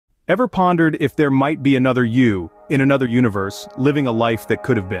Ever pondered if there might be another you, in another universe, living a life that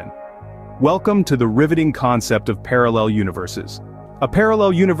could have been? Welcome to the riveting concept of parallel universes. A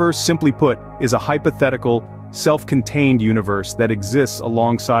parallel universe, simply put, is a hypothetical, self-contained universe that exists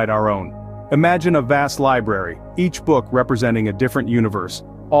alongside our own. Imagine a vast library, each book representing a different universe,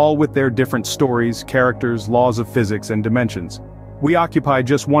 all with their different stories, characters, laws of physics, and dimensions. We occupy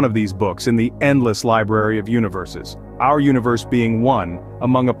just one of these books in the endless library of universes, our universe being one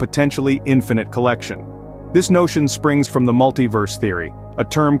among a potentially infinite collection. This notion springs from the multiverse theory, a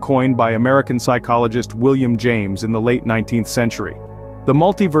term coined by American psychologist William James in the late 19th century. The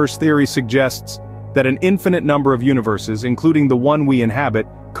multiverse theory suggests that an infinite number of universes, including the one we inhabit,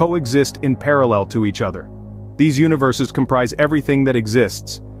 coexist in parallel to each other. These universes comprise everything that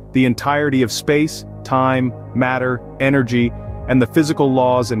exists, the entirety of space, time, matter, energy, and the physical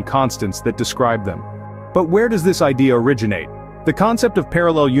laws and constants that describe them. But where does this idea originate? The concept of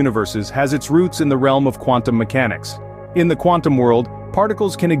parallel universes has its roots in the realm of quantum mechanics. In the quantum world,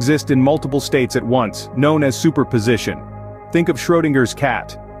 particles can exist in multiple states at once, known as superposition. Think of Schrödinger's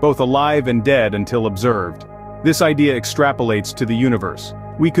cat, both alive and dead until observed. This idea extrapolates to the universe.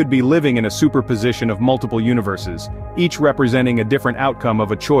 We could be living in a superposition of multiple universes, each representing a different outcome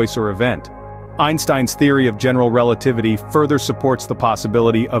of a choice or event. Einstein's theory of general relativity further supports the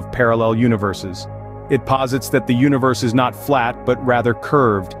possibility of parallel universes. It posits that the universe is not flat but rather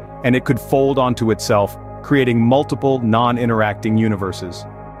curved, and it could fold onto itself, creating multiple non-interacting universes.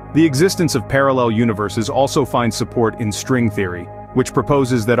 The existence of parallel universes also finds support in string theory, which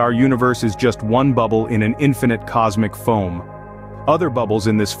proposes that our universe is just one bubble in an infinite cosmic foam. Other bubbles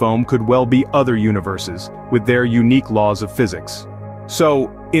in this foam could well be other universes, with their unique laws of physics.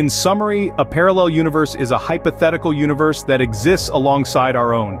 So, in summary, a parallel universe is a hypothetical universe that exists alongside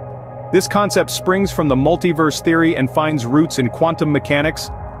our own. This concept springs from the multiverse theory and finds roots in quantum mechanics,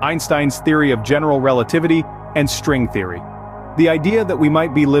 Einstein's theory of general relativity, and string theory. The idea that we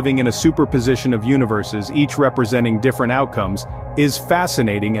might be living in a superposition of universes, each representing different outcomes, is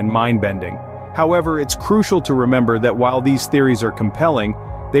fascinating and mind-bending. However, it's crucial to remember that while these theories are compelling,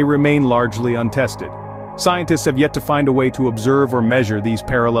 they remain largely untested. Scientists have yet to find a way to observe or measure these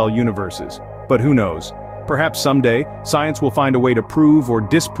parallel universes. But who knows? Perhaps someday, science will find a way to prove or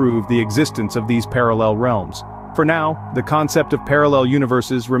disprove the existence of these parallel realms. For now, the concept of parallel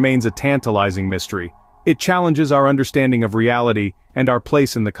universes remains a tantalizing mystery. It challenges our understanding of reality and our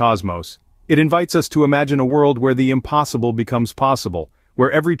place in the cosmos. It invites us to imagine a world where the impossible becomes possible,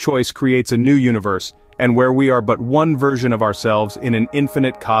 where every choice creates a new universe, and where we are but one version of ourselves in an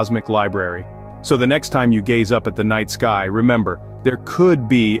infinite cosmic library. So the next time you gaze up at the night sky, remember, there could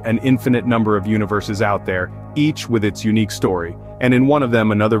be an infinite number of universes out there, each with its unique story, and in one of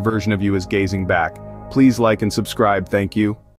them another version of you is gazing back. Please like and subscribe, thank you.